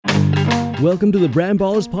Welcome to the Brand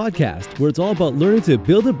Ballers Podcast, where it's all about learning to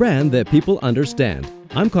build a brand that people understand.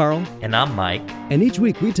 I'm Carl. And I'm Mike. And each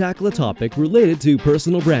week we tackle a topic related to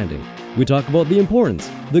personal branding. We talk about the importance,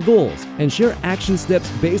 the goals, and share action steps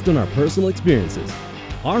based on our personal experiences.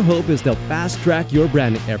 Our hope is to fast-track your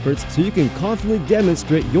branding efforts so you can confidently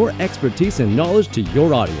demonstrate your expertise and knowledge to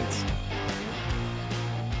your audience.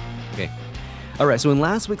 All right, so in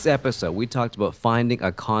last week's episode, we talked about finding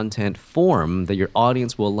a content form that your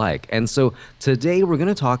audience will like. And so today we're going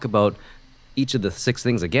to talk about each of the 6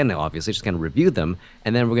 things again, obviously, just kind of review them.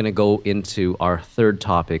 And then we're going to go into our third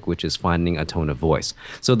topic, which is finding a tone of voice.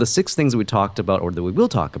 So the 6 things that we talked about, or that we will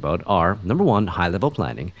talk about, are number 1, high-level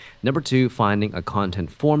planning. Number 2, finding a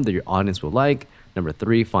content form that your audience will like. Number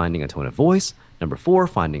 3, finding a tone of voice. Number 4,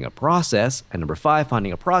 finding a process. And number 5,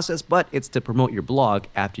 finding a process, but it's to promote your blog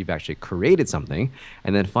after you've actually created something.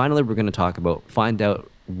 And then finally, we're going to talk about find out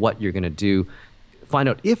what you're going to do, find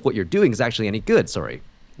out if what you're doing is actually any good, all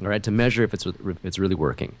right, to measure if it's really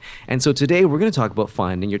working. And so today we're going to talk about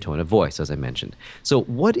finding your tone of voice, as I mentioned. So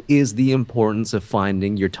what is the importance of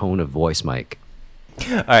finding your tone of voice, Mike?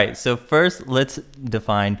 All right, so first let's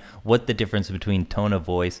define what the difference between tone of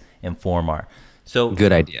voice and form are. So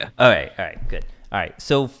good idea. All right, good. All right,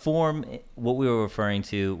 so form, what we were referring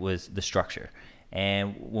to was the structure.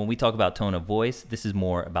 And when we talk about tone of voice, this is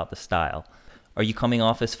more about the style. Are you coming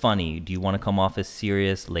off as funny? Do you want to come off as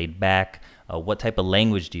serious, laid back? What type of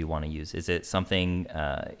language do you want to use? Is it something,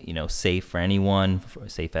 safe for anyone,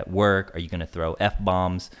 safe at work? Are you going to throw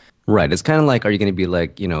F-bombs? Right. It's kind of like, are you going to be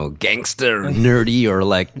like, gangster, nerdy, or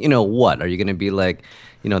like, what? Are you going to be like,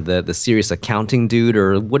 the serious accounting dude,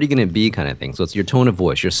 or what are you going to be kind of thing? So it's your tone of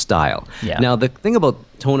voice, your style. Yeah. Now, the thing about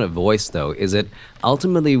tone of voice, though, is that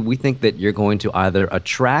ultimately we think that you're going to either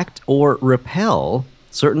attract or repel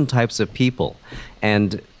certain types of people.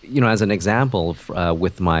 And as an example,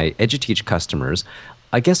 with my EduTeach customers,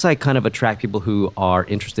 I guess I kind of attract people who are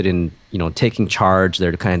interested in, taking charge.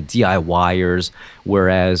 They're kind of DIYers,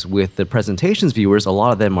 whereas with the presentations viewers, a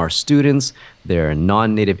lot of them are students. They're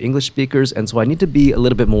non-native English speakers, and so I need to be a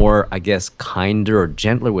little bit more, I guess, kinder or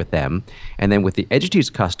gentler with them. And then with the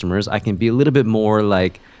EduTeach customers, I can be a little bit more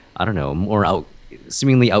like, I don't know, more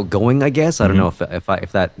seemingly outgoing, I guess. I don't know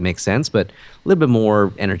if that makes sense, but a little bit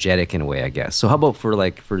more energetic in a way, I guess. So how about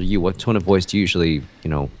for you, what tone of voice do you usually,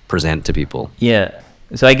 present to people? Yeah.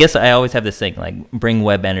 So I guess I always have this thing, like bring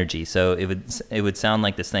web energy. So it would sound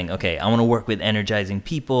like this thing, okay, I want to work with energizing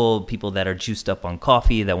people that are juiced up on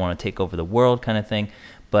coffee, that want to take over the world kind of thing.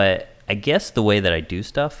 But I guess the way that I do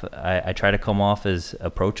stuff, I try to come off as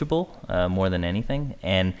approachable more than anything.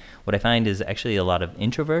 And what I find is actually a lot of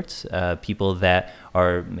introverts, people that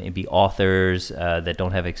are maybe authors that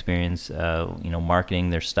don't have experience, marketing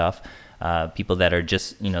their stuff, people that are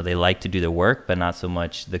just, they like to do their work, but not so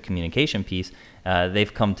much the communication piece.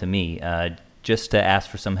 They've come to me just to ask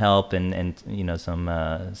for some help and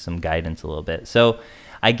some guidance a little bit. So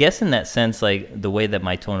I guess in that sense, like the way that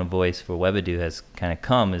my tone of voice for Webadoo has kind of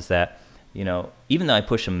come is that, even though I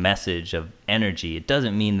push a message of energy, it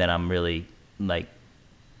doesn't mean that I'm really like,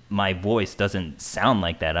 my voice doesn't sound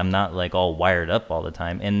like that. I'm not like all wired up all the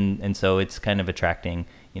time. And so it's kind of attracting,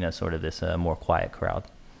 sort of this more quiet crowd.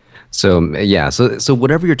 So yeah, so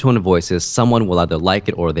whatever your tone of voice is, someone will either like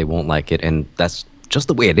it or they won't like it, and that's just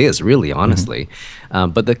the way it is, really, honestly.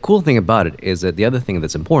 But the cool thing about it is that the other thing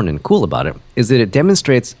that's important and cool about it is that it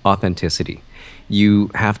demonstrates authenticity.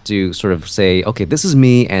 You have to sort of say, okay, this is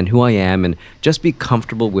me and who I am, and just be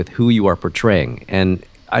comfortable with who you are portraying. And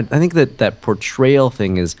I think that portrayal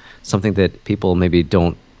thing is something that people maybe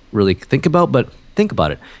don't really think about, but think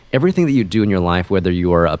about it. Everything that you do in your life, whether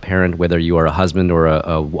you are a parent, whether you are a husband or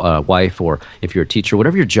a wife, or if you're a teacher,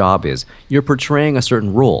 whatever your job is, you're portraying a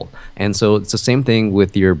certain role. And so it's the same thing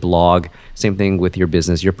with your blog, same thing with your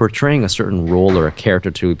business. You're portraying a certain role or a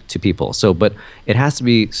character to people. So, but it has to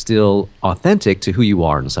be still authentic to who you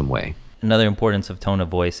are in some way. Another importance of tone of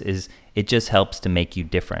voice is it just helps to make you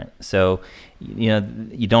different. So,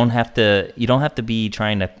 you don't have to be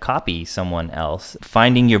trying to copy someone else.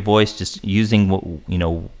 Finding your voice, just using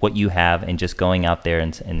what you have and just going out there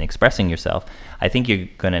and expressing yourself. I think you're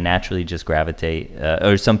going to naturally just gravitate,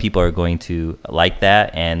 or some people are going to like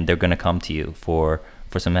that, and they're going to come to you for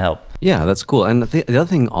some help. Yeah, that's cool. And the other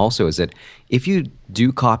thing also is that if you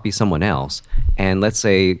do copy someone else, and let's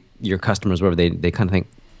say your customers, wherever they kind of think,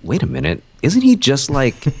 wait a minute, isn't he just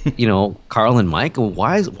like, Carl and Mike?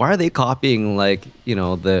 Why are they copying like,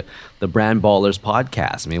 the Brand Ballers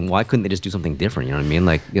podcast? I mean, why couldn't they just do something different? You know what I mean?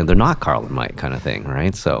 Like, they're not Carl and Mike kind of thing,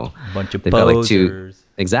 right? So a bunch of they've posers.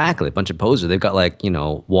 Exactly, a bunch of posers. They've got like,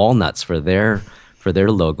 walnuts for their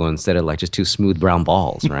logo instead of like just 2 smooth brown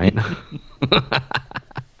balls, right?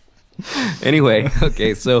 Anyway,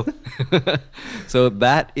 okay, so so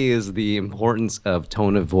that is the importance of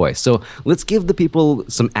tone of voice. So let's give the people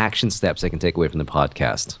some action steps they can take away from the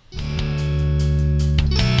podcast.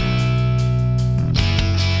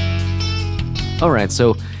 All right,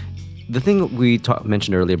 so the thing we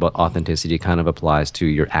mentioned earlier about authenticity kind of applies to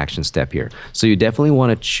your action step here. So you definitely want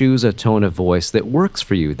to choose a tone of voice that works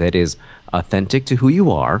for you, that is authentic to who you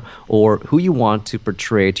are or who you want to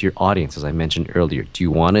portray to your audience, as I mentioned earlier. Do you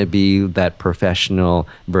want to be that professional,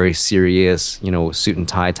 very serious, suit and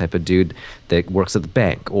tie type of dude that works at the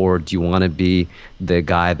bank? Or do you want to be the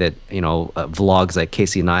guy that, vlogs like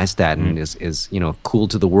Casey Neistat and is cool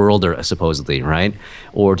to the world, or supposedly, right?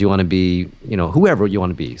 Or do you want to be, whoever you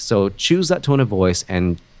want to be? So choose that tone of voice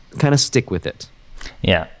and kind of stick with it.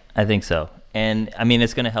 Yeah, I think so. And I mean,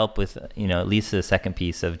 it's going to help with, at least the second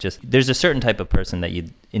piece of just, there's a certain type of person that you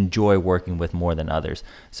enjoy working with more than others.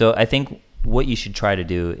 So I think what you should try to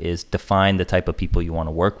do is define the type of people you want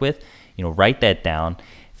to work with, write that down,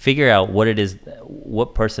 figure out what it is,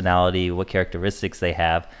 what personality, what characteristics they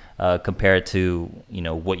have, compare it to,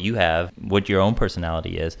 what you have, what your own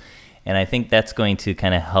personality is. And I think that's going to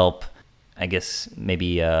kind of help, I guess,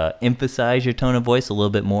 maybe emphasize your tone of voice a little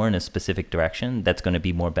bit more in a specific direction. That's going to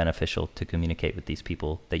be more beneficial to communicate with these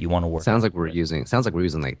people that you want to work with. Sounds like we're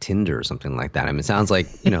using like Tinder or something like that. I mean, it sounds like,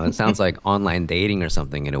 it sounds like online dating or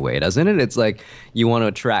something in a way, doesn't it? It's like you want to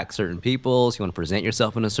attract certain people, so you want to present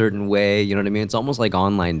yourself in a certain way. You know what I mean? It's almost like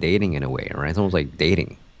online dating in a way, right? It's almost like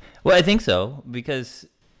dating. Well, I think so, because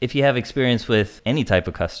if you have experience with any type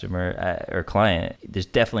of customer or client, there's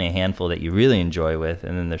definitely a handful that you really enjoy with.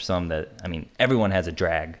 And then there's some that, I mean, everyone has a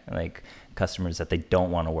drag, like customers that they don't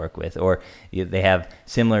want to work with, or they have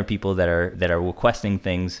similar people that are requesting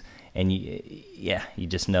things. And you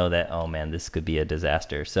just know that, oh man, this could be a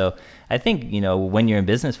disaster. So I think, when you're in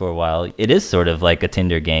business for a while, it is sort of like a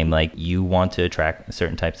Tinder game. Like you want to attract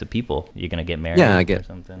certain types of people. You're going to get married or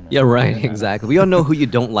something. Yeah, right. Exactly. We all know who you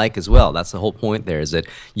don't like as well. That's the whole point there, is that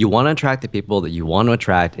you want to attract the people that you want to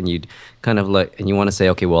attract, and you kind of and you want to say,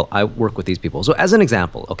 okay, well, I work with these people. So as an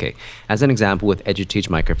example, with EduTeach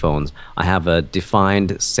microphones, I have a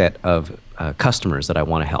defined set of customers that I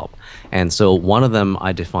want to help. And so one of them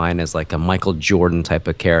I define as like a Michael Jordan type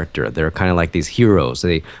of character. They're kind of like these heroes.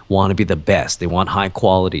 They want to be the best. They want high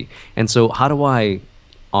quality. And so how do I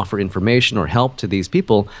offer information or help to these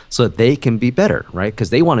people so that they can be better, right? Because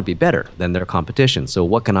they want to be better than their competition. So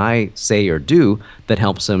what can I say or do that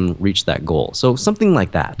helps them reach that goal? So something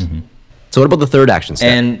like that. Mm-hmm. So what about the third action step?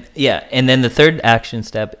 And then the third action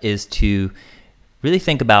step is to really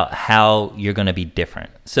think about how you're going to be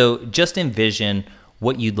different. So just envision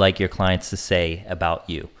what you'd like your clients to say about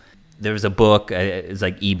you. There was a book, it's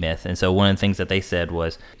like E-Myth, and so one of the things that they said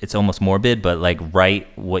was, it's almost morbid, but like write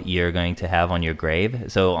what you're going to have on your grave.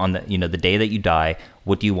 So on the the day that you die,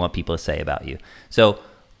 what do you want people to say about you? So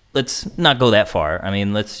let's not go that far. I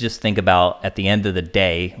mean, let's just think about at the end of the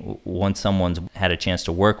day, once someone's had a chance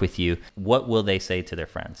to work with you, what will they say to their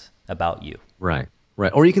friends about you? Right.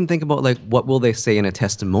 Right. Or you can think about like, what will they say in a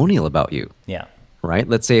testimonial about you? Yeah. Right.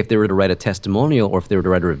 Let's say if they were to write a testimonial, or if they were to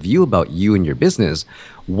write a review about you and your business,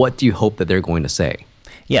 what do you hope that they're going to say?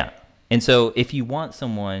 Yeah. And so if you want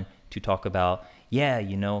someone to talk about,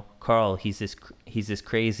 Carl, he's this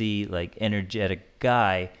crazy, like energetic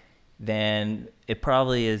guy, then it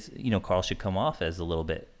probably is, Carl should come off as a little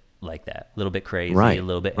bit like that, a little bit crazy, right. A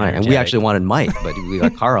little bit right. energetic. And we actually wanted Mike, but we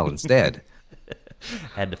got Carl instead.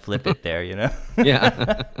 Had to flip it there,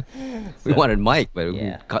 Yeah. We wanted Mike, but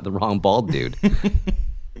we got the wrong bald dude.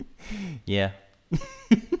 Yeah.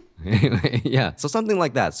 Yeah. So something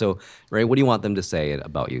like that. So, right, what do you want them to say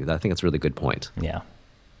about you? I think that's a really good point. Yeah.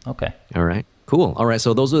 Okay. All right. Cool. All right.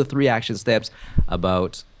 So those are the 3 action steps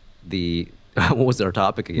about the what was our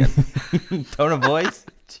topic again? Tone of voice?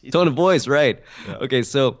 Tone of voice, right. Yeah. Okay,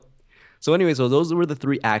 so anyway, so those were the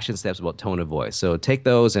 3 action steps about tone of voice. So take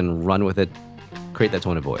those and run with it. Create that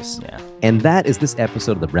tone of voice. Yeah. And that is this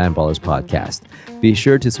episode of the Brand Ballers podcast. Be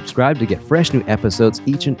sure to subscribe to get fresh new episodes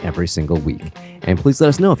each and every single week. And please let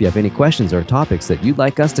us know if you have any questions or topics that you'd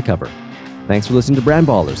like us to cover. Thanks for listening to Brand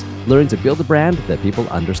Ballers, learning to build a brand that people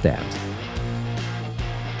understand.